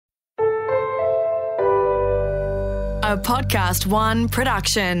A Podcast One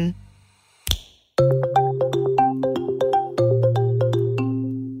production.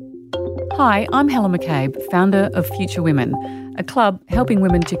 Hi, I'm Helen McCabe, founder of Future Women, a club helping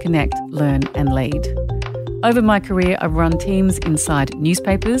women to connect, learn and lead. Over my career, I've run teams inside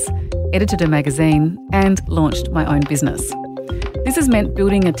newspapers, edited a magazine and launched my own business. This has meant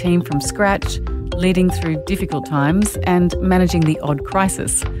building a team from scratch, leading through difficult times and managing the odd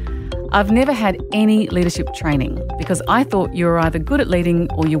crisis. I've never had any leadership training because I thought you were either good at leading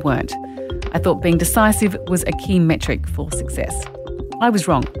or you weren't. I thought being decisive was a key metric for success. I was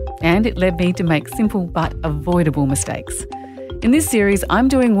wrong, and it led me to make simple but avoidable mistakes. In this series, I'm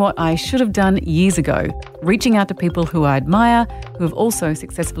doing what I should have done years ago, reaching out to people who I admire, who have also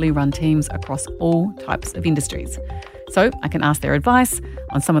successfully run teams across all types of industries, so I can ask their advice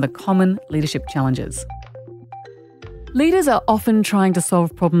on some of the common leadership challenges. Leaders are often trying to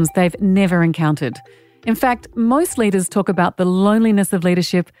solve problems they've never encountered. In fact, most leaders talk about the loneliness of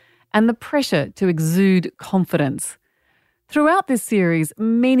leadership and the pressure to exude confidence. Throughout this series,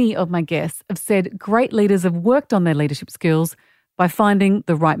 many of my guests have said great leaders have worked on their leadership skills by finding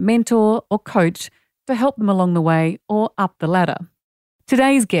the right mentor or coach to help them along the way or up the ladder.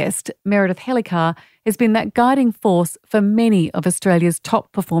 Today's guest, Meredith Hellicar, has been that guiding force for many of Australia's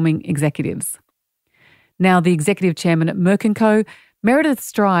top-performing executives. Now the executive chairman at Merryck Co, Meredith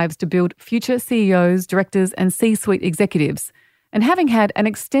strives to build future CEOs, directors and C-suite executives. And having had an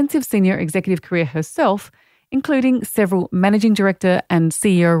extensive senior executive career herself, including several managing director and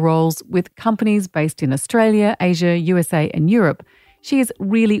CEO roles with companies based in Australia, Asia, USA and Europe, she is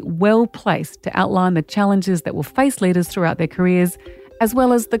really well placed to outline the challenges that will face leaders throughout their careers, as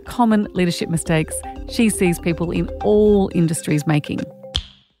well as the common leadership mistakes she sees people in all industries making.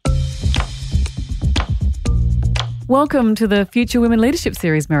 Welcome to the Future Women Leadership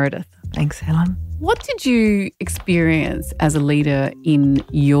Series, Meredith. Thanks, Helen. What did you experience as a leader in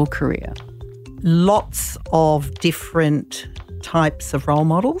your career? Lots of different types of role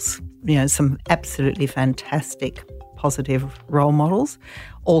models, some absolutely fantastic, positive role models.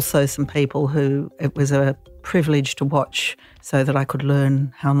 Also some people who it was a privilege to watch so that I could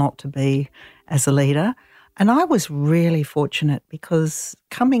learn how not to be as a leader. And I was really fortunate because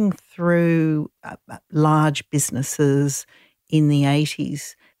coming through large businesses in the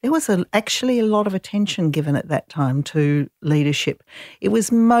 80s, there was actually a lot of attention given at that time to leadership. It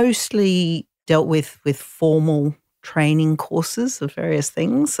was mostly dealt with formal training courses of various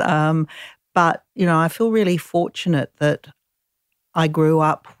things. But, I feel really fortunate that I grew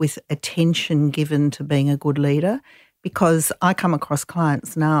up with attention given to being a good leader, because I come across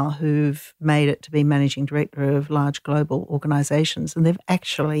clients now who've made it to be managing director of large global organisations, and they've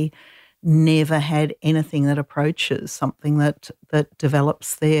actually never had anything that approaches something that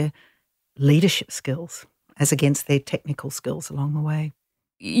develops their leadership skills as against their technical skills along the way.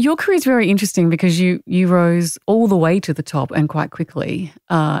 Your career is very interesting because you rose all the way to the top and quite quickly.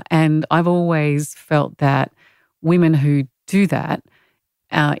 And I've always felt that women who do that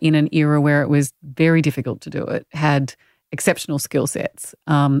in an era where it was very difficult to do it had exceptional skill sets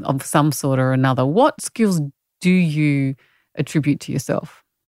of some sort or another. What skills do you attribute to yourself?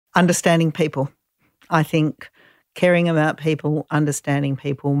 Understanding people. I think caring about people, understanding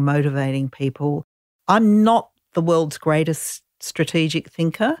people, motivating people. I'm not the world's greatest strategic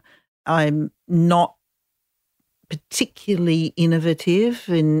thinker. I'm not particularly innovative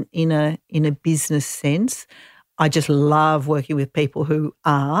in a business sense. I just love working with people who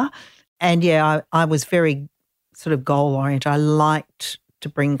are. And I was very sort of goal-oriented. I liked to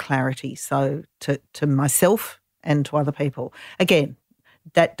bring clarity to myself and to other people. Again,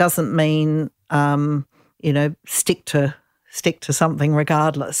 that doesn't mean stick to something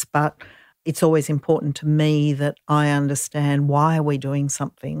regardless, but it's always important to me that I understand why are we doing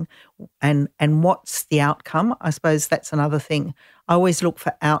something and what's the outcome. I suppose that's another thing. I always look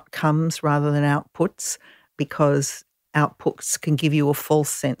for outcomes rather than outputs, because outputs can give you a false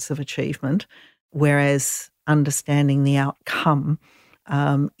sense of achievement, whereas understanding the outcome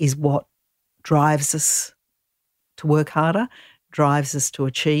is what drives us to work harder, drives us to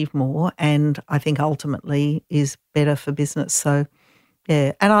achieve more, and I think ultimately is better for business. So,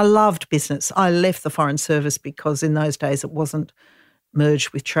 yeah, and I loved business. I left the Foreign Service because in those days it wasn't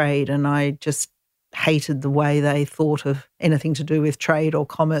merged with trade, and I just hated the way they thought of anything to do with trade or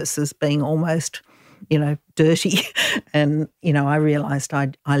commerce as being almost dirty. And, I realised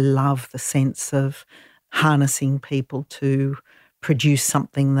I love the sense of harnessing people to produce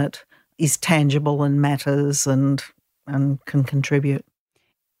something that is tangible and matters and can contribute.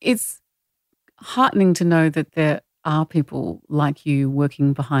 It's heartening to know that there are people like you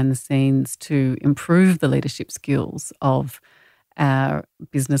working behind the scenes to improve the leadership skills of our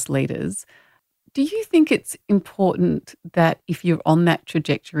business leaders. Do you think it's important that if you're on that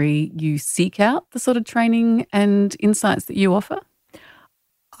trajectory, you seek out the sort of training and insights that you offer?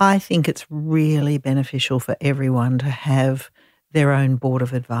 I think it's really beneficial for everyone to have their own board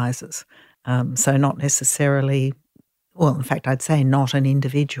of advisors. So not necessarily, well, in fact, I'd say not an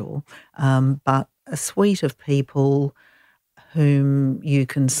individual, but a suite of people whom you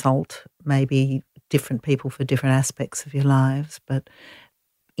consult, maybe different people for different aspects of your lives, but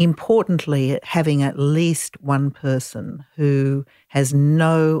importantly, having at least one person who has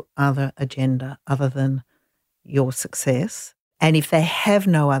no other agenda other than your success. And if they have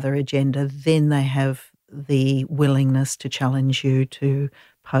no other agenda, then they have the willingness to challenge you, to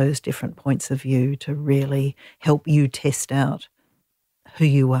pose different points of view, to really help you test out who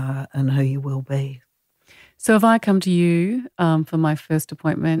you are and who you will be. So if I come to you for my first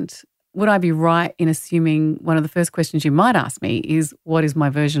appointment, would I be right in assuming one of the first questions you might ask me is, what is my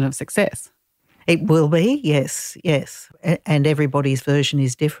version of success? It will be, yes. And everybody's version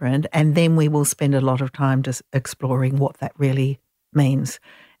is different. And then we will spend a lot of time just exploring what that really means.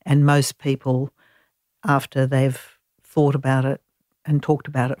 And most people, after they've thought about it and talked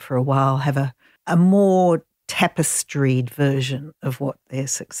about it for a while, have a more tapestried version of what their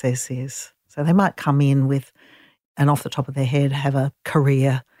success is. So they might come in with, and off the top of their head, have a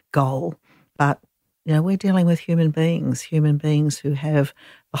career goal. But, we're dealing with human beings who have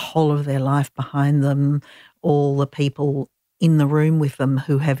the whole of their life behind them, all the people in the room with them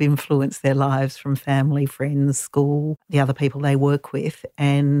who have influenced their lives from family, friends, school, the other people they work with.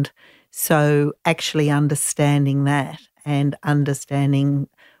 And so actually understanding that and understanding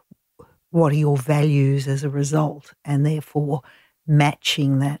what are your values as a result, and therefore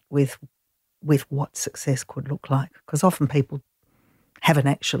matching that with what success could look like. Because often people haven't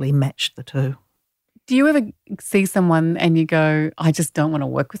actually matched the two. Do you ever see someone and you go, I just don't want to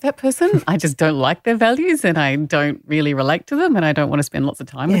work with that person. I just don't like their values and I don't really relate to them and I don't want to spend lots of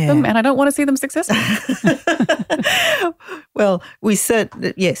time with them and I don't want to see them successful? Well,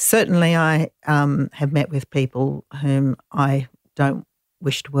 certainly I have met with people whom I don't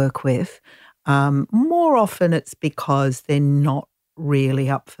wish to work with. More often it's because they're not really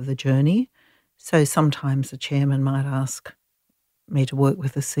up for the journey. So sometimes the chairman might ask me to work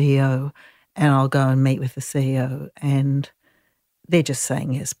with the CEO, and I'll go and meet with the CEO, and they're just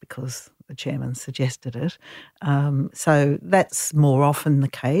saying yes because the chairman suggested it. So that's more often the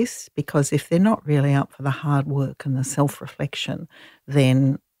case, because if they're not really up for the hard work and the self-reflection,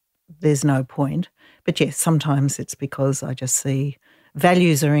 then there's no point. But yes, sometimes it's because I just see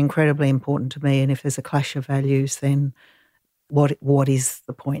values are incredibly important to me, and if there's a clash of values, then what is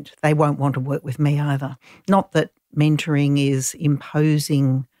the point? They won't want to work with me either. Not that mentoring is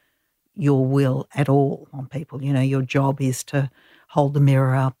imposing your will at all on people. Your job is to hold the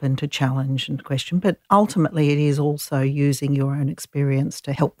mirror up and to challenge and question, but ultimately it is also using your own experience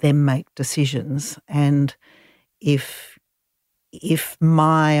to help them make decisions. And if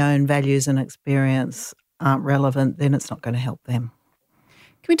my own values and experience aren't relevant, then it's not going to help them.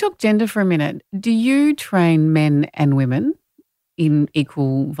 Can we talk gender for a minute? Do you train men and women in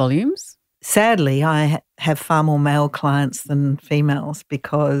equal volumes? Sadly, I have far more male clients than females,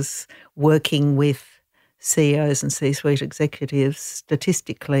 because working with CEOs and C-suite executives,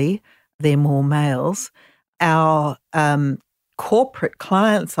 statistically, they're more males. Our corporate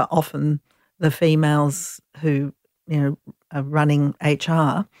clients are often the females who, are running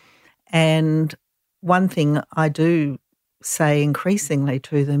HR. And one thing I do say increasingly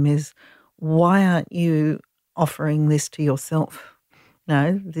to them is, why aren't you offering this to yourself?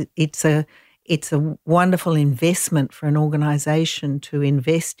 It's a wonderful investment for an organisation to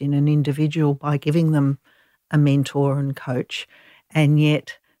invest in an individual by giving them a mentor and coach, and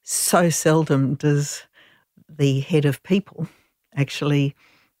yet so seldom does the head of people actually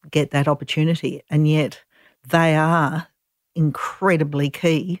get that opportunity, and yet they are incredibly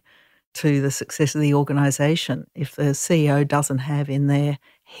key to the success of the organisation. If the CEO doesn't have in their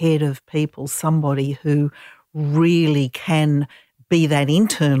head of people somebody who really can be that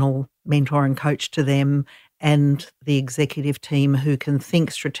internal mentor and coach to them, and the executive team who can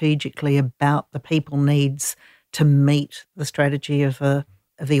think strategically about the people needs to meet the strategy of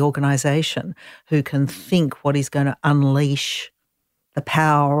the organisation, who can think what is going to unleash the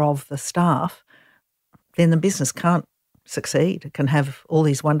power of the staff, then the business can't succeed. It can have all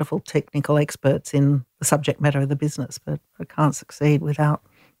these wonderful technical experts in the subject matter of the business, but it can't succeed without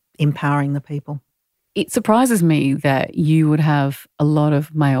empowering the people. It surprises me that you would have a lot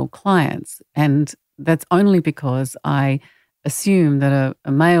of male clients, and that's only because I assume that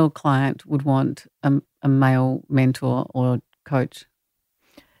a male client would want a male mentor or coach.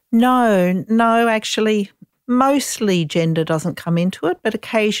 No, actually, mostly gender doesn't come into it, but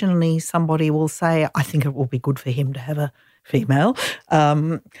occasionally somebody will say, I think it will be good for him to have a female.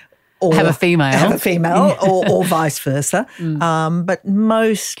 Or have a female or vice versa. But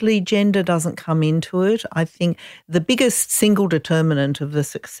mostly gender doesn't come into it. I think the biggest single determinant of the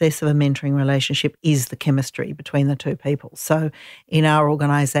success of a mentoring relationship is the chemistry between the two people. So in our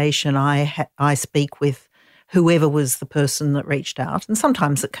organisation, I speak with whoever was the person that reached out, and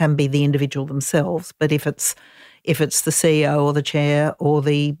sometimes it can be the individual themselves, but if it's the CEO or the chair or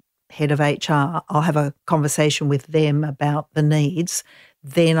the head of HR, I'll have a conversation with them about the needs.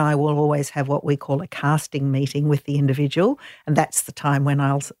 Then I will always have what we call a casting meeting with the individual, and that's the time when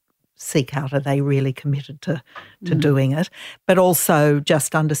I'll seek out, are they really committed to doing it, but also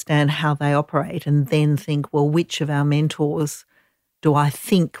just understand how they operate and then think, well, which of our mentors do I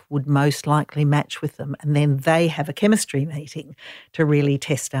think would most likely match with them? And then they have a chemistry meeting to really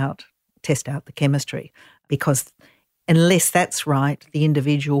test out the chemistry, because unless that's right, the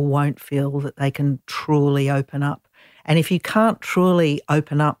individual won't feel that they can truly open up. And if you can't truly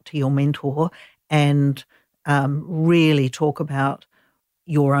open up to your mentor and really talk about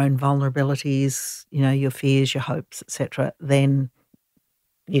your own vulnerabilities, your fears, your hopes, etc., then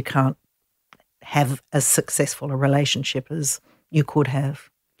you can't have as successful a relationship as you could have.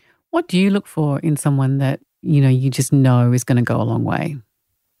 What do you look for in someone that, you just know is going to go a long way?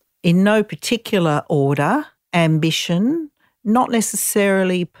 In no particular order, ambition. Not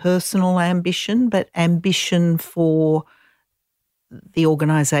necessarily personal ambition, but ambition for the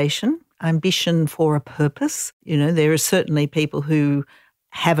organisation, ambition for a purpose. There are certainly people who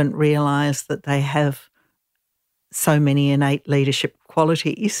haven't realised that they have so many innate leadership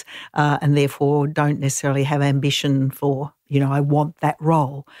qualities and therefore don't necessarily have ambition for, I want that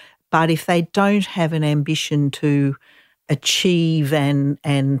role. But if they don't have an ambition to achieve and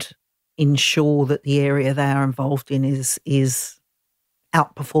ensure that the area they are involved in is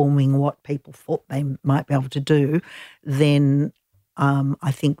outperforming what people thought they might be able to do, then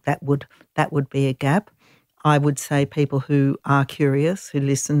I think that would be a gap. I would say people who are curious, who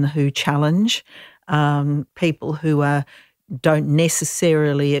listen, who challenge, people who don't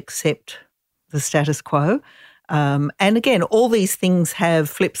necessarily accept the status quo. And again, all these things have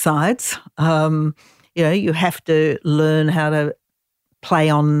flip sides. You have to learn how to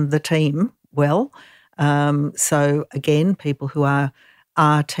play on the team well. So again, people who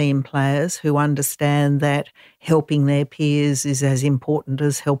are team players, who understand that helping their peers is as important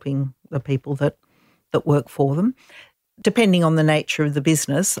as helping the people that work for them. Depending on the nature of the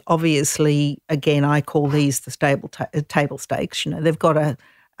business, obviously, again, I call these the table stakes. They've got to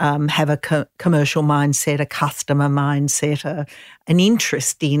have a commercial mindset, a customer mindset, an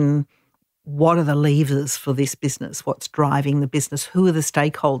interest in what are the levers for this business, what's driving the business, who are the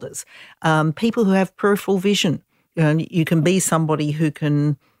stakeholders, people who have peripheral vision. You can be somebody who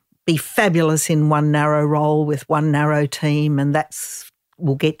can be fabulous in one narrow role with one narrow team, and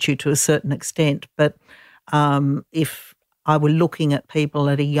will get you to a certain extent. But if I were looking at people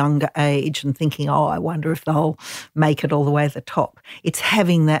at a younger age and thinking, I wonder if they'll make it all the way to the top, it's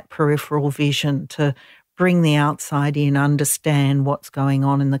having that peripheral vision to bring the outside in, understand what's going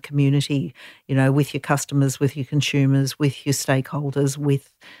on in the community, with your customers, with your consumers, with your stakeholders,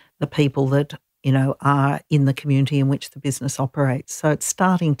 with the people that, are in the community in which the business operates. So it's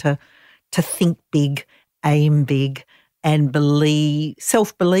starting to think big, aim big, and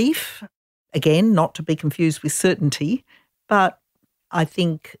self-belief, again, not to be confused with certainty, but I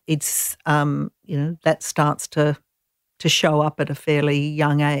think it's, that starts to show up at a fairly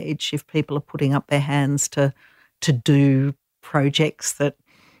young age if people are putting up their hands to do projects that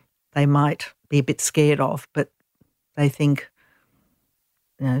they might be a bit scared of, but they think,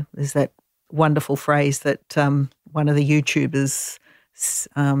 there's that wonderful phrase that one of the YouTubers,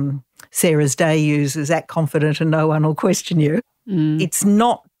 Sarah's Day, uses, act confident and no one will question you. It's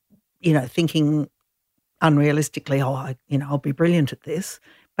not, thinking unrealistically, I'll be brilliant at this,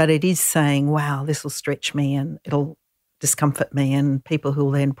 but it is saying, wow, this will stretch me and it'll discomfort me, and people who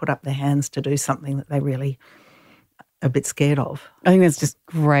will then put up their hands to do something that they really are a bit scared of. I think that's just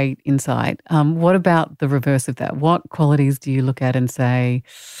great insight. What about the reverse of that? What qualities do you look at and say,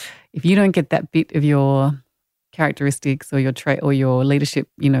 if you don't get that bit of your characteristics or your trait or your leadership,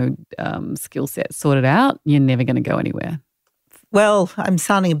 skill set sorted out, you're never going to go anywhere? Well, I'm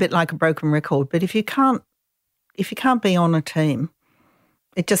sounding a bit like a broken record, but if you can't be on a team,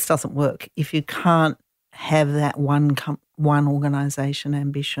 it just doesn't work. If you can't have that one organisation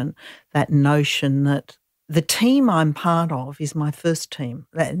ambition, that notion that the team I'm part of is my first team.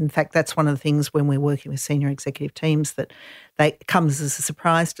 In fact, that's one of the things when we're working with senior executive teams that comes as a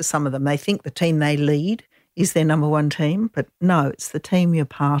surprise to some of them. They think the team they lead is their number one team, but no, it's the team you're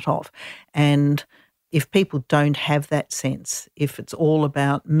part of. And if people don't have that sense, if it's all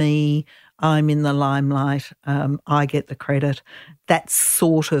about me, I'm in the limelight, I get the credit, that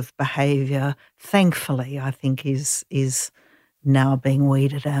sort of behaviour, thankfully, I think is now being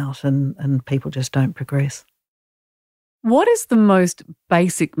weeded out and people just don't progress. What is the most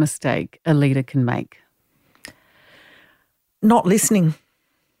basic mistake a leader can make? Not listening,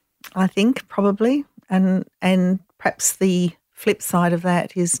 I think, probably. And perhaps the flip side of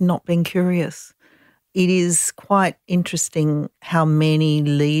that is not being curious. It is quite interesting how many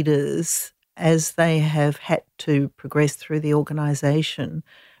leaders, as they have had to progress through the organisation,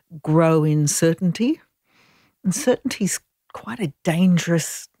 grow in certainty. And certainty is quite a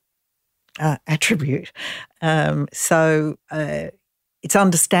dangerous attribute. So it's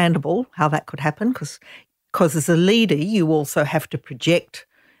understandable how that could happen because as a leader you also have to project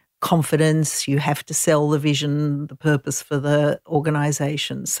confidence, you have to sell the vision, the purpose for the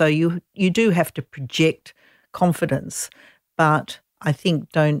organisation. So you do have to project confidence, but I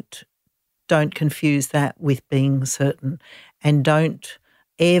think don't confuse that with being certain, and don't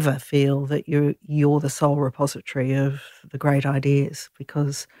ever feel that you're the sole repository of the great ideas,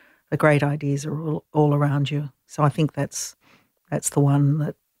 because the great ideas are all around you. So I think that's the one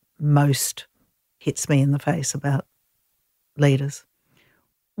that most hits me in the face about leaders.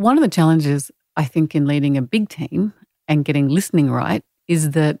 One of the challenges, I think, in leading a big team and getting listening right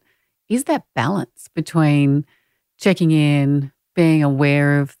is that balance between checking in, being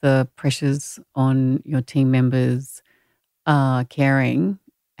aware of the pressures on your team members, caring,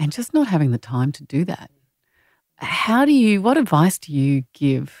 and just not having the time to do that. What advice do you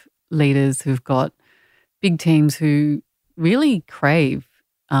give leaders who've got big teams who really crave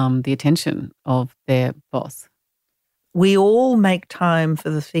the attention of their boss? We all make time for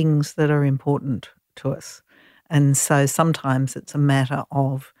the things that are important to us. And so sometimes it's a matter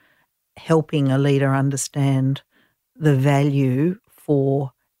of helping a leader understand the value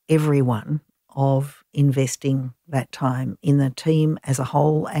for everyone of investing that time in the team as a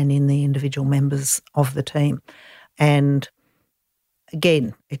whole and in the individual members of the team. And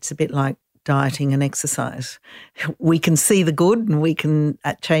again, it's a bit like dieting and exercise. We can see the good and we can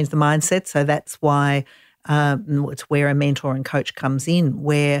change the mindset. So that's why it's where a mentor and coach comes in,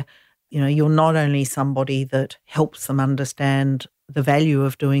 where you're not only somebody that helps them understand the value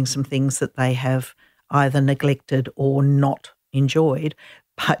of doing some things that they have either neglected or not enjoyed,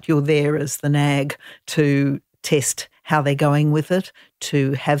 but you're there as the nag to test how they're going with it,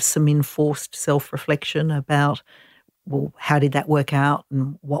 to have some enforced self-reflection about, well, how did that work out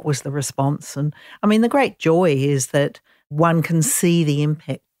and what was the response? And I mean, the great joy is that one can see the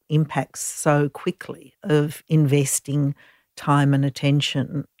impacts so quickly of investing time and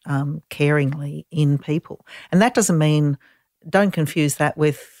attention caringly in people. And that doesn't mean, don't confuse that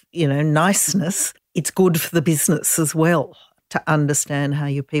with, niceness. It's good for the business as well to understand how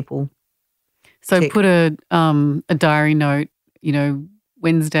your people So put a diary note,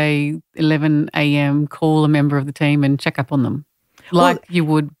 Wednesday, 11 a.m., call a member of the team and check up on them like you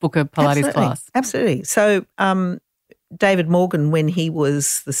would book a Pilates class. Absolutely. So David Morgan, when he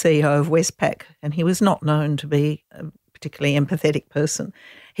was the CEO of Westpac, and he was not known to be a particularly empathetic person,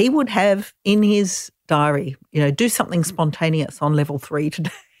 he would have in his diary, do something spontaneous on level 3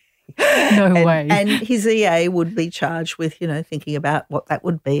 today. No way. And his EA would be charged with, thinking about what that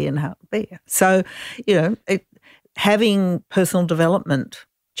would be and how it would be. So, having personal development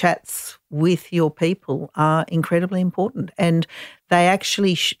chats with your people are incredibly important, and they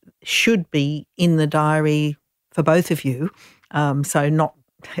actually should be in the diary for both of you. So not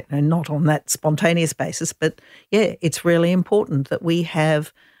on that spontaneous basis, but yeah, it's really important that we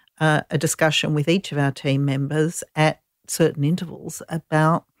have a discussion with each of our team members at certain intervals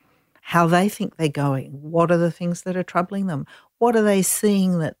about how they think they're going. What are the things that are troubling them? What are they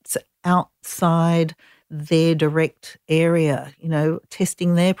seeing that's outside their direct area?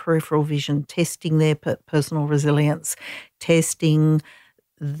 Testing their peripheral vision, testing their personal resilience, testing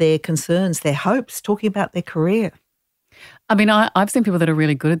their concerns, their hopes, talking about their career. I mean, I've seen people that are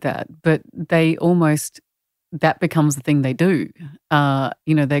really good at that, but that becomes the thing they do.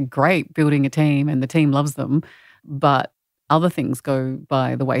 They're great building a team and the team loves them, but other things go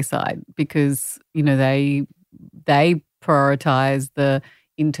by the wayside because, they prioritize the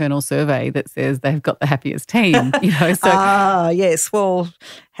internal survey that says they've got the happiest team. So yes. Well,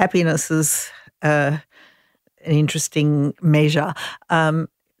 happiness is an interesting measure.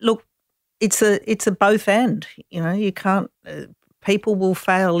 Look, it's a both and. You can't. People will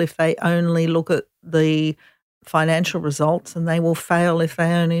fail if they only look at the financial results, and they will fail if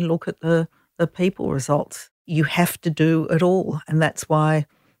they only look at the people results. You have to do it all, and that's why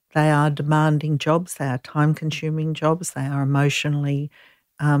they are demanding jobs. They are time-consuming jobs. They are emotionally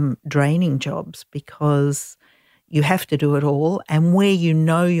draining jobs, because you have to do it all. And where you're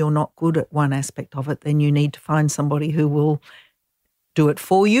not good at one aspect of it, then you need to find somebody who will do it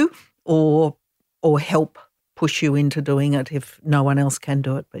for you or help push you into doing it if no one else can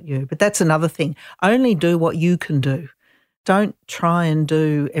do it but you. But that's another thing. Only do what you can do. Don't try and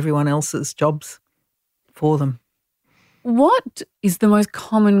do everyone else's jobs for them. What is the most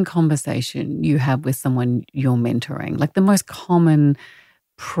common conversation you have with someone you're mentoring? Like the most common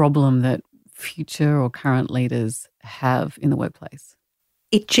problem that future or current leaders have in the workplace?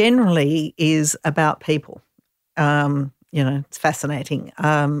 It generally is about people. It's fascinating.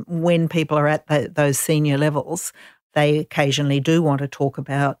 When people are at those senior levels, they occasionally do want to talk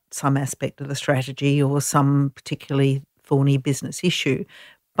about some aspect of the strategy or some particularly thorny business issue.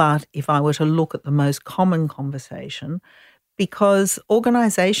 But if I were to look at the most common conversation, because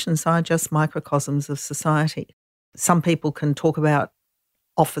organisations are just microcosms of society, some people can talk about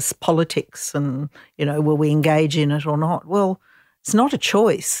office politics and, will we engage in it or not? Well, it's not a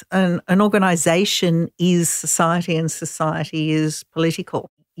choice. An organisation is society and society is political.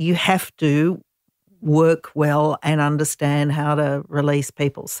 You have to work well and understand how to release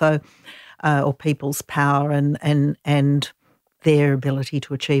people, or people's power and their ability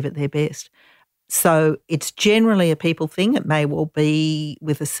to achieve at their best. So it's generally a people thing. It may well be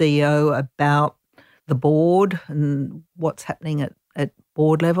with a CEO about the board and what's happening at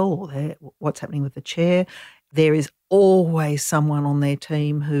board level, or what's happening with the chair. There is always someone on their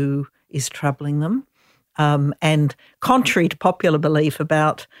team who is troubling them. And contrary to popular belief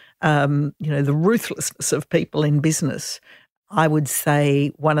about, the ruthlessness of people in business, I would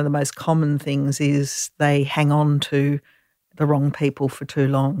say one of the most common things is they hang on to the wrong people for too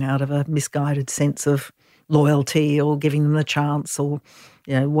long out of a misguided sense of loyalty or giving them the chance or,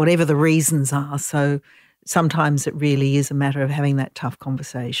 whatever the reasons are. So sometimes it really is a matter of having that tough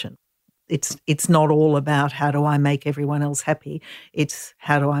conversation. It's not all about how do I make everyone else happy. It's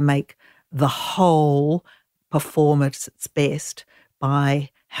how do I make the whole perform at its best by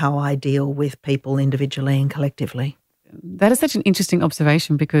how I deal with people individually and collectively. That is such an interesting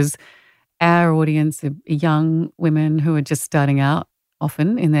observation, because our audience are young women who are just starting out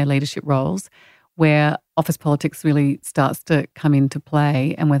often in their leadership roles, where office politics really starts to come into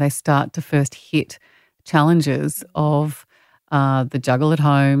play and where they start to first hit challenges of the juggle at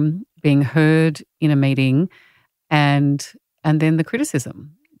home, being heard in a meeting, and then the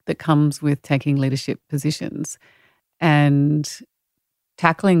criticism that comes with taking leadership positions. And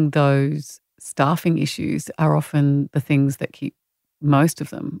tackling those staffing issues are often the things that keep most of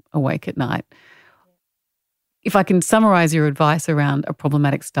them awake at night. If I can summarise your advice around a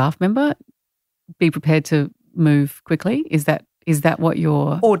problematic staff member, be prepared to move quickly. Is that what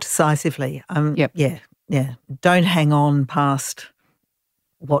you're... Or decisively. Yep. Yeah. Don't hang on past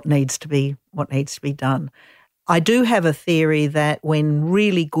what needs to be done. I do have a theory that when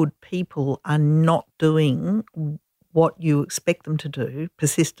really good people are not doing what you expect them to do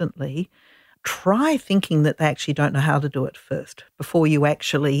persistently, try thinking that they actually don't know how to do it first before you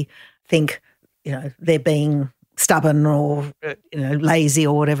actually think, they're being stubborn or, lazy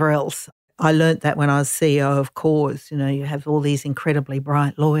or whatever else. I learnt that when I was CEO of Cause. You have all these incredibly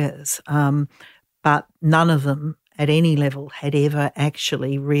bright lawyers, but none of them at any level had ever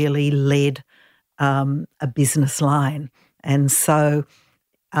actually really led a business line. And so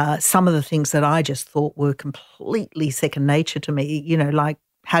some of the things that I just thought were completely second nature to me, like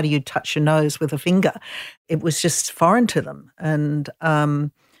how do you touch your nose with a finger? It was just foreign to them. And,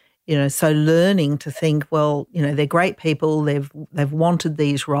 so learning to think, well, they're great people, they've wanted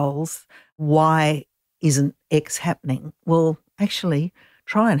these roles. Why isn't X happening? Well, actually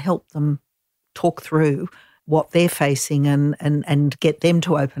try and help them talk through what they're facing and get them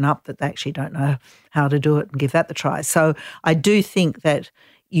to open up that they actually don't know how to do it and give that the try. So I do think that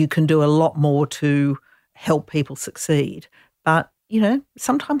you can do a lot more to help people succeed. But,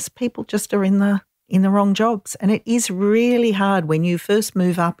 sometimes people just are in the wrong jobs. And it is really hard when you first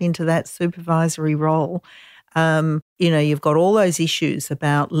move up into that supervisory role. You've got all those issues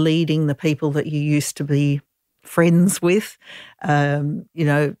about leading the people that you used to be friends with,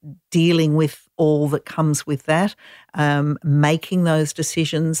 dealing with all that comes with that, making those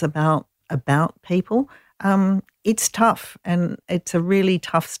decisions about people. it's tough, and it's a really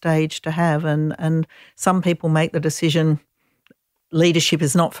tough stage to have. And some people make the decision, leadership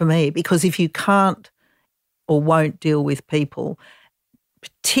is not for me, because if you can't or won't deal with people,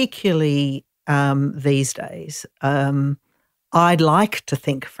 particularly these days, I'd like to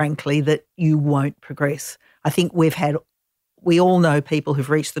think, frankly, that you won't progress. I think we all know people who've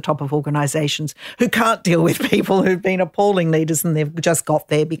reached the top of organisations who can't deal with people, who've been appalling leaders, and they've just got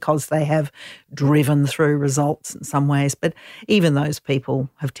there because they have driven through results in some ways. But even those people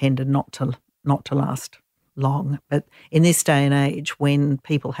have tended not to last long. But in this day and age, when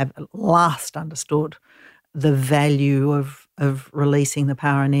people have at last understood the value of releasing the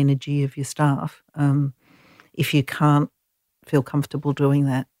power and energy of your staff, if you can't feel comfortable doing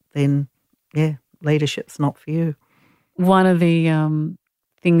that, then, leadership's not for you. One of the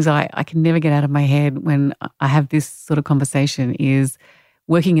things I can never get out of my head when I have this sort of conversation is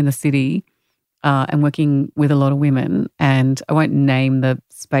working in the city and working with a lot of women, and I won't name the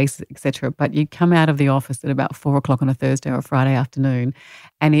space, etc., but you come out of the office at about 4:00 on a Thursday or a Friday afternoon,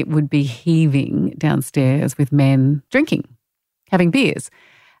 and it would be heaving downstairs with men drinking, having beers.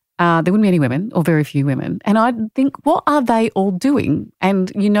 There wouldn't be any women, or very few women. And I'd think, what are they all doing?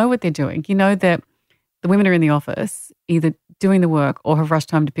 And you know what they're doing. You know that the women are in the office either doing the work or have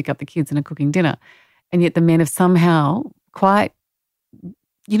rushed home to pick up the kids and are cooking dinner. And yet the men have somehow quite,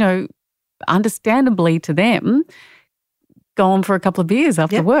 understandably to them, gone for a couple of beers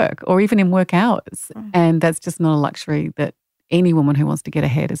after work or even in work hours. And that's just not a luxury that any woman who wants to get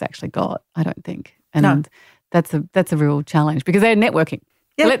ahead has actually got, I don't think. And that's a real challenge because they're networking.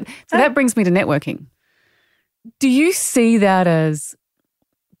 Yep. So that brings me to networking. Do you see that as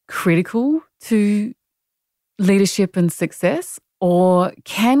critical to leadership and success, or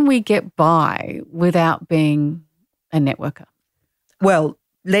can we get by without being a networker? Well,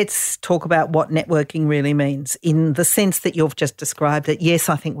 let's talk about what networking really means in the sense that you've just described it. Yes,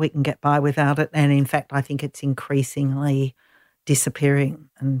 I think we can get by without it, and in fact I think it's increasingly disappearing,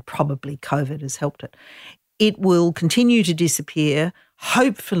 and probably COVID has helped it. It will continue to disappear,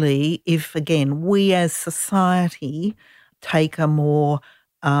 hopefully, if, again, we as society take a more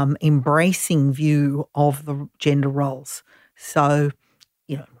embracing view of the gender roles. So,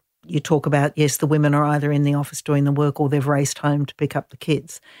 you talk about, yes, the women are either in the office doing the work or they've raced home to pick up the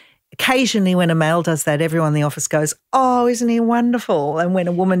kids. Occasionally when a male does that, everyone in the office goes, oh, isn't he wonderful? And when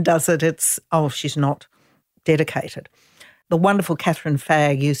a woman does it, it's, oh, she's not dedicated. The wonderful Catherine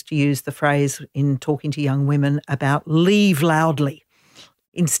Fagg used to use the phrase in talking to young women about leave loudly.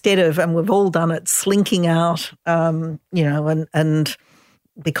 Instead of, and we've all done it, slinking out, and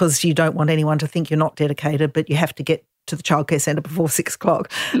because you don't want anyone to think you're not dedicated, but you have to get to the childcare centre before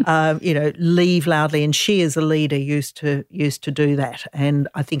 6:00, leave loudly. And she as a leader used to do that. And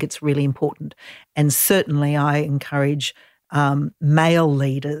I think it's really important. And certainly I encourage male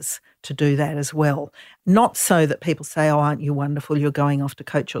leaders to do that as well. Not so that people say, oh, aren't you wonderful, you're going off to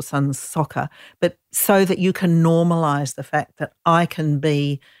coach your son's soccer, but so that you can normalise the fact that I can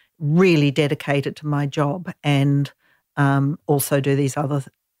be really dedicated to my job and also do these other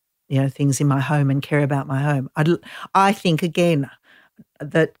things in my home and care about my home. I think, again,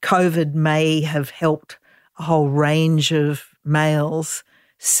 that COVID may have helped a whole range of males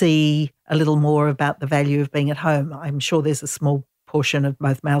see a little more about the value of being at home. I'm sure there's a small portion of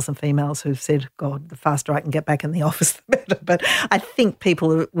both males and females who've said, God, the faster I can get back in the office, the better. But I think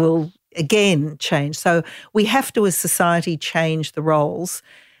people will, again, change. So we have to, as society, change the roles.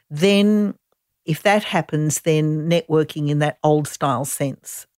 Then if that happens, then networking in that old style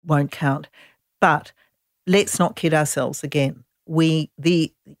sense won't count. But let's not kid ourselves again.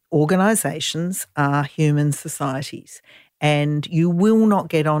 The organisations are human societies, and you will not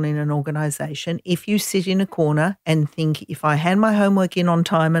get on in an organisation if you sit in a corner and think, if I hand my homework in on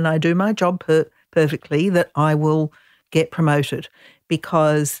time and I do my job perfectly, that I will get promoted,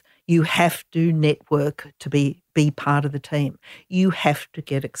 because you have to network to be part of the team. You have to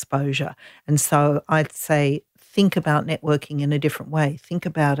get exposure. And so I'd say think about networking in a different way. Think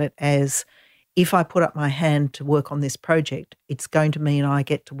about it as, if I put up my hand to work on this project, it's going to mean I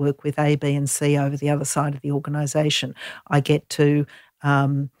get to work with A, B and C over the other side of the organisation. I get to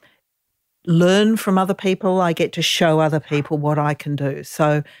learn from other people. I get to show other people what I can do.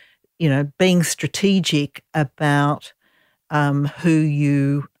 So, being strategic about who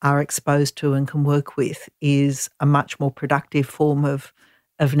you are exposed to and can work with is a much more productive form of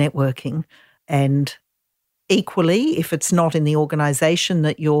networking. And equally, if it's not in the organisation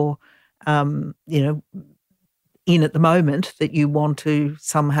that you're in at the moment, that you want to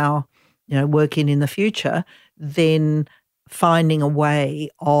somehow, work in the future, then finding a way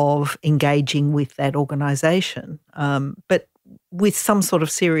of engaging with that organisation, but with some sort of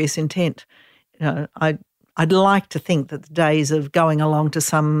serious intent. I'd like to think that the days of going along to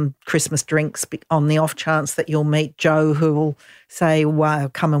some Christmas drinks on the off chance that you'll meet Joe who will say, wow,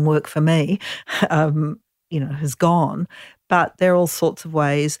 come and work for me, has gone. But there are all sorts of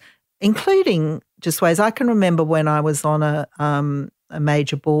ways, including just ways. I can remember when I was on a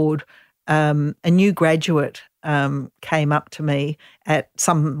major board, a new graduate came up to me at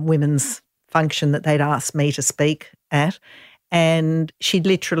some women's function that they'd asked me to speak at, and she'd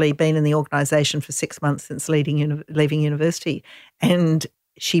literally been in the organisation for 6 months since leaving university, and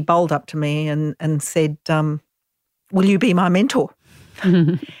she bowled up to me and said, will you be my mentor?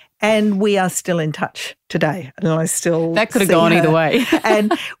 And we are still in touch today. And I still That could have see gone her. either way.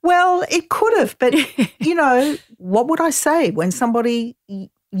 And, well, it could have. But, what would I say when somebody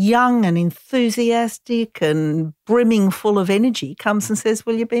young and enthusiastic and brimming full of energy comes and says,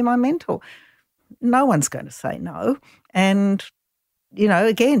 will you be my mentor? No one's going to say no. And,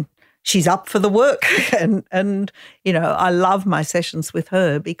 again, she's up for the work. And I love my sessions with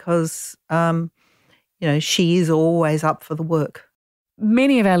her because, she is always up for the work.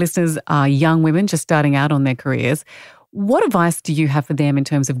 Many of our listeners are young women just starting out on their careers. What advice do you have for them in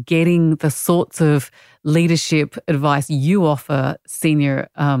terms of getting the sorts of leadership advice you offer senior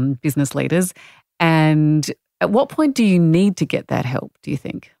business leaders? And at what point do you need to get that help, do you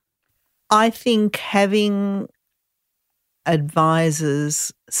think? I think having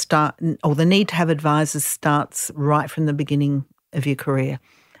advisors the need to have advisors starts right from the beginning of your career.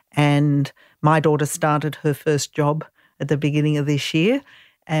 And my daughter started her first job at the beginning of this year,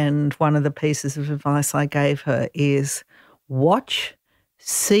 and one of the pieces of advice I gave her is watch,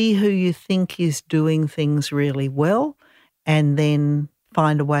 see who you think is doing things really well, and then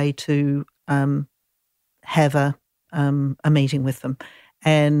find a way to have a meeting with them.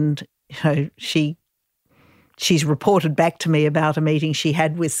 And she's reported back to me about a meeting she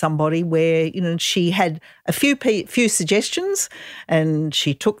had with somebody where, she had a few suggestions, and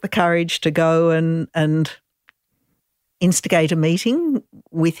she took the courage to go and instigate a meeting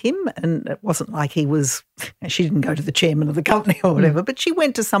with him. And it wasn't like she didn't go to the chairman of the company or whatever, but she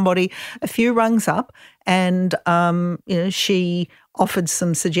went to somebody a few rungs up and, she offered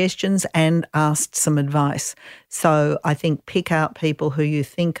some suggestions and asked some advice. So I think pick out people who you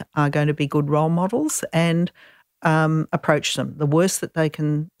think are going to be good role models and approach them. The worst that they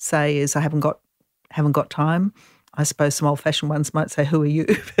can say is, I haven't got time. I suppose some old-fashioned ones might say, who are you?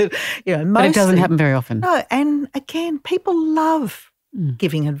 But it doesn't happen very often. No, and again, people love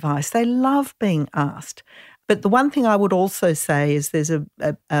giving advice. They love being asked. But the one thing I would also say is there's a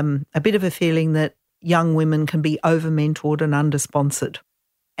bit of a feeling that young women can be over-mentored and under-sponsored.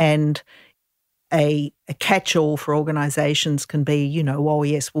 And a catch-all for organisations can be, oh,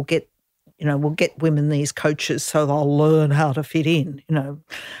 yes, we'll get women these coaches so they'll learn how to fit in.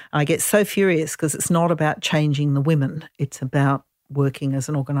 I get so furious because it's not about changing the women. It's about working as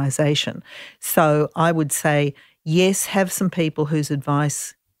an organisation. So I would say, yes, have some people whose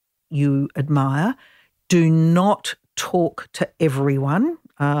advice you admire. Do not talk to everyone.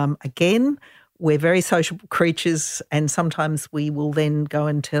 Again, we're very social creatures, and sometimes we will then go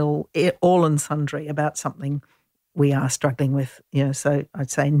and tell all and sundry about something we are struggling with. So I'd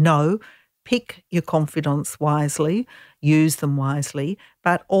say no. Pick your confidants wisely, use them wisely,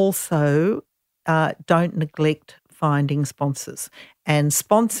 but also don't neglect finding sponsors. And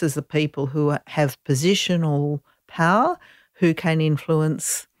sponsors are people who have positional power, who can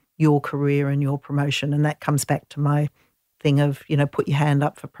influence your career and your promotion. And that comes back to my thing of, put your hand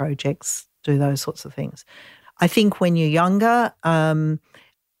up for projects, do those sorts of things. I think when you're younger,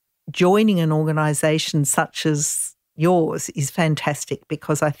 joining an organisation such as yours is fantastic,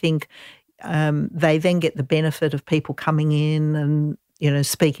 because I think they then get the benefit of people coming in and,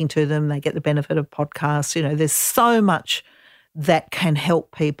 speaking to them. They get the benefit of podcasts. There's so much that can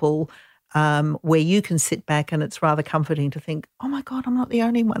help people where you can sit back and it's rather comforting to think, oh, my God, I'm not the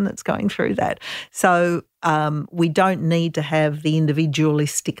only one that's going through that. So we don't need to have the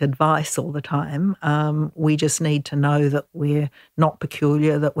individualistic advice all the time. We just need to know that we're not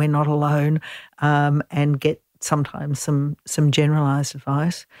peculiar, that we're not alone, and get sometimes some generalised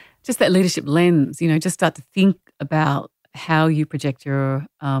advice. Just that leadership lens, just start to think about how you project your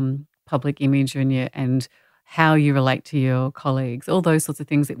public image and how you relate to your colleagues, all those sorts of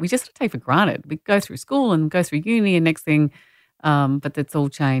things that we just take for granted. We go through school and go through uni and next thing, but that's all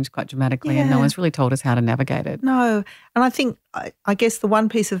changed quite dramatically and no one's really told us how to navigate it. No. And I think, I guess the one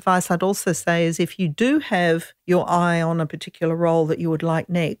piece of advice I'd also say is if you do have your eye on a particular role that you would like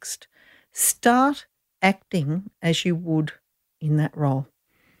next, start acting as you would in that role.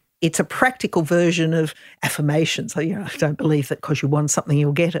 It's a practical version of affirmation. So, I don't believe that because you want something,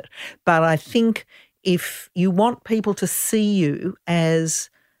 you'll get it. But I think if you want people to see you as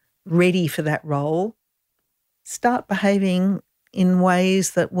ready for that role, start behaving in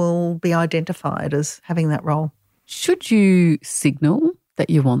ways that will be identified as having that role. Should you signal that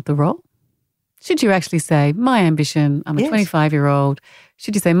you want the role? Should you actually say, my ambition, I'm a 25-year-old.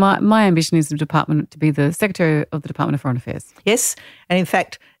 Should you say, my ambition is to be the Secretary of the Department of Foreign Affairs? Yes. And in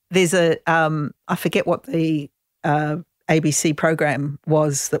fact, there's I forget what the ABC program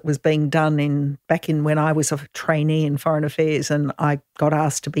was that was being done back in when I was a trainee in Foreign Affairs, and I got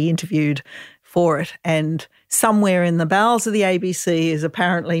asked to be interviewed for it. And somewhere in the bowels of the ABC is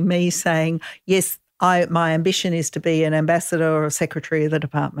apparently me saying, yes, my ambition is to be an ambassador or a secretary of the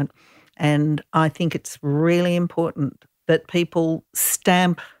department. And I think it's really important that people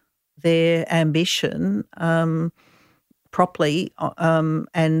stamp their ambition properly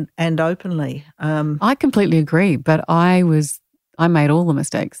and openly. I completely agree, but I made all the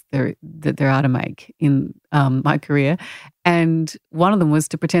mistakes that there are to make in my career, and one of them was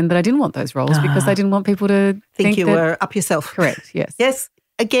to pretend that I didn't want those roles because I didn't want people to think you were up yourself. Correct, yes. Yes.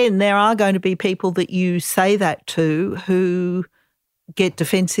 Again, there are going to be people that you say that to who get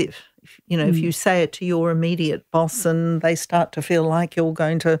defensive. If you say it to your immediate boss and they start to feel like you're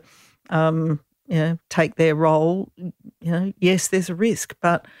going to take their role, yes, there's a risk.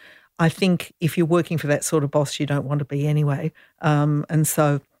 But I think if you're working for that sort of boss, you don't want to be anyway. And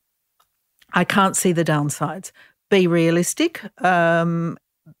so I can't see the downsides. Be realistic,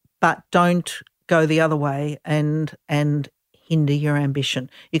 but don't go the other way and hinder your ambition.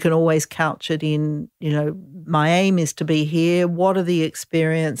 You can always couch it in, my aim is to be here. What are the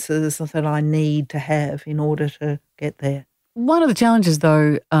experiences that I need to have in order to get there? One of the challenges,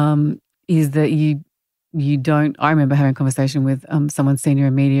 though, is that you don't. I remember having a conversation with someone senior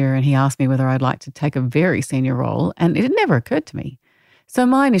in media, and he asked me whether I'd like to take a very senior role, and it had never occurred to me. So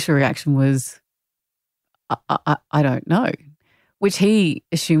my initial reaction was, I don't know, which he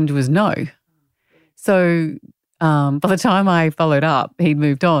assumed was no. So by the time I followed up, he'd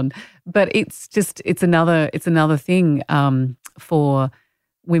moved on. But it's another thing for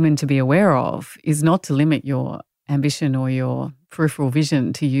women to be aware of, is not to limit your ambition or your peripheral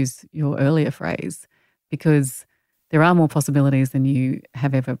vision, to use your earlier phrase, because there are more possibilities than you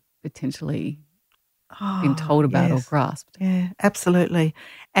have ever potentially been told about or grasped. Yeah, absolutely.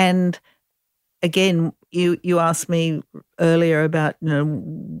 And again, you asked me earlier about,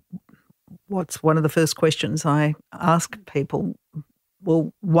 what's one of the first questions I ask people.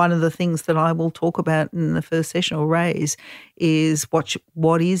 Well, one of the things that I will talk about in the first session or raise is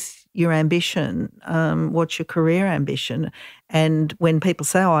what is your ambition? What's your career ambition? And when people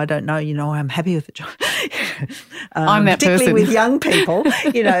say, I don't know, I'm happy with the job. I'm that particularly person. with young people,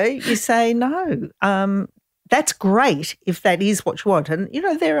 you say, no, that's great if that is what you want. And,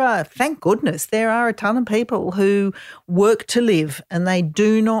 thank goodness, there are a ton of people who work to live and they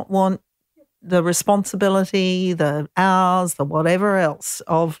do not want the responsibility, the hours, the whatever else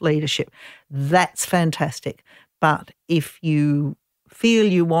of leadership. That's fantastic. But if you feel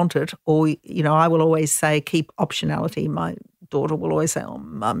you want it, or, I will always say keep optionality. My daughter will always say, oh,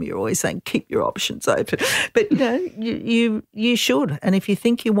 Mum, you're always saying keep your options open. But, you should. And if you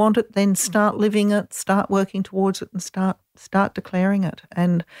think you want it, then start living it, start working towards it, and start declaring it.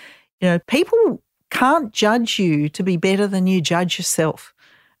 And, people can't judge you to be better than you judge yourself.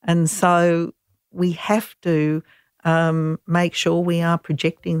 And so we have to make sure we are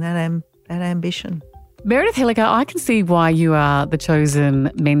projecting that ambition. Meredith Hellicar, I can see why you are the chosen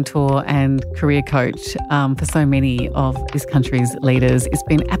mentor and career coach for so many of this country's leaders. It's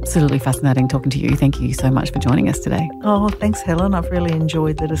been absolutely fascinating talking to you. Thank you so much for joining us today. Oh, thanks, Helen. I've really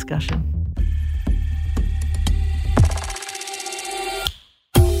enjoyed the discussion.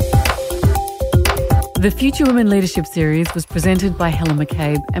 The Future Women Leadership Series was presented by Helen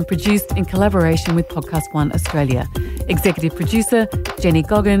McCabe and produced in collaboration with Podcast One Australia. Executive producer, Jenny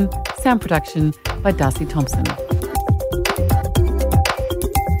Goggin. Sound production by Darcy Thompson.